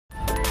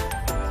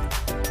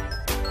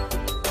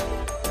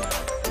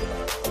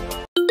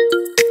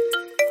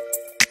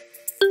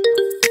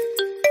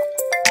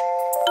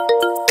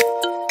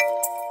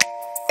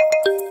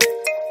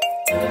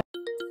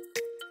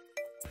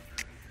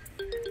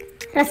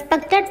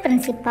Respected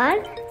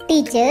principal,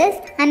 teachers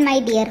and my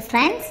dear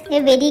friends,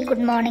 a very good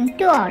morning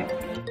to all.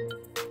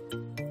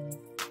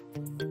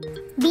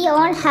 We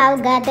all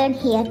have gathered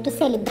here to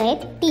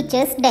celebrate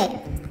Teachers' Day.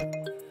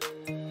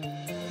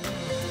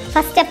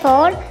 First of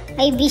all,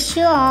 I wish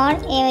you all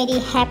a very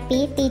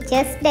happy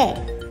Teachers' Day.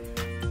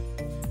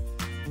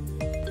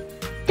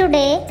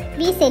 Today,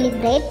 we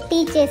celebrate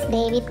Teachers'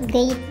 Day with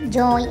great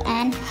joy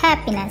and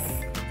happiness.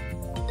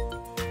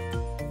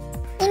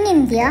 In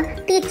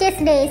India, Teachers'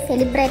 Day is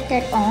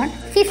celebrated on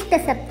 5th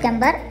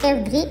September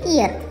every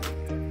year.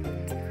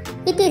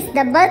 It is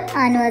the birth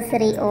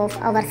anniversary of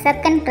our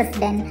second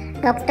president,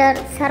 Dr.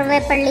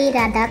 Sarvepalli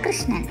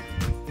Radhakrishnan.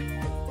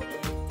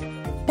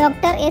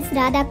 Dr. S.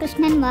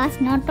 Radhakrishnan was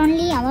not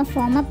only our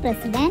former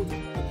president,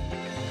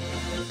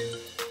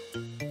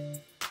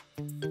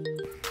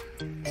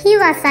 he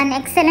was an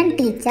excellent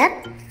teacher,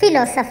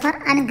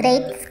 philosopher and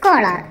great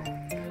scholar.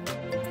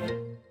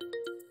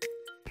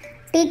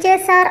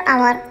 Teachers are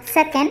our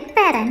second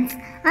parents.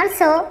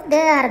 Also,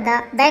 they are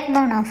the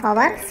backbone of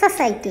our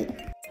society.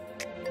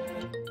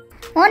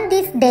 On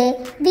this day,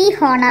 we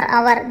honor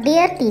our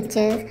dear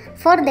teachers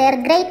for their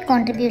great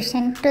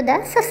contribution to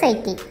the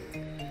society.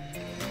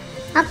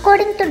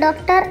 According to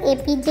Dr.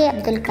 APJ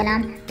Abdul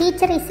Kalam,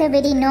 teacher is a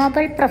very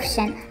noble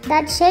profession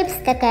that shapes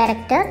the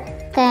character,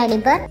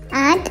 caliber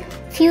and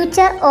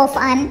future of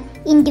an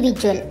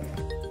individual.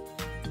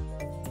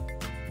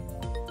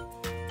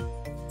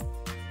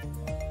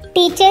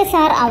 Teachers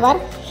are our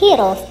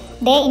heroes.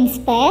 They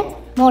inspire,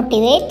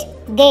 motivate,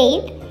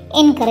 guide,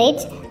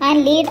 encourage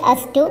and lead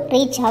us to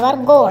reach our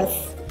goals.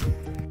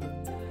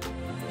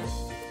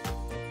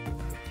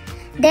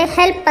 They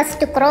help us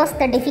to cross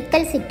the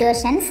difficult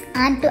situations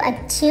and to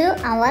achieve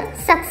our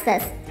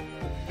success.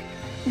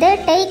 They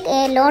take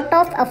a lot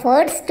of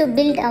efforts to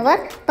build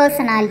our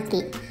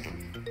personality.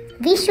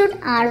 We should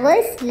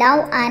always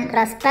love and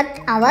respect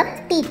our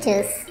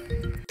teachers.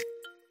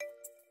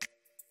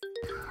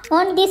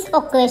 On these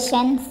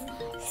occasions,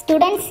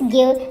 students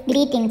give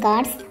greeting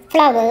cards,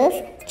 flowers,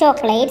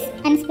 chocolates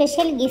and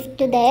special gifts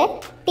to their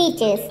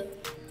teachers.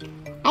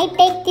 I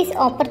take this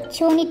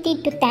opportunity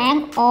to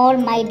thank all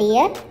my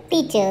dear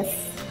teachers.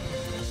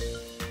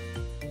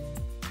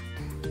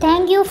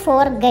 Thank you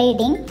for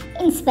guiding,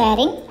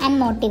 inspiring and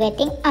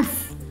motivating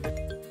us.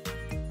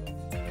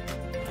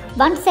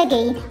 Once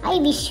again, I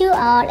wish you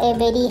all a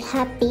very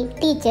happy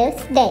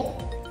Teachers' Day.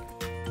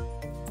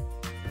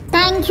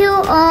 Thank you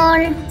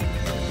all.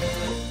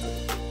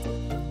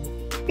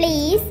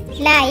 Please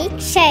like,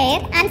 share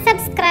and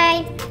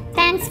subscribe.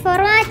 Thanks for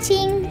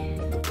watching.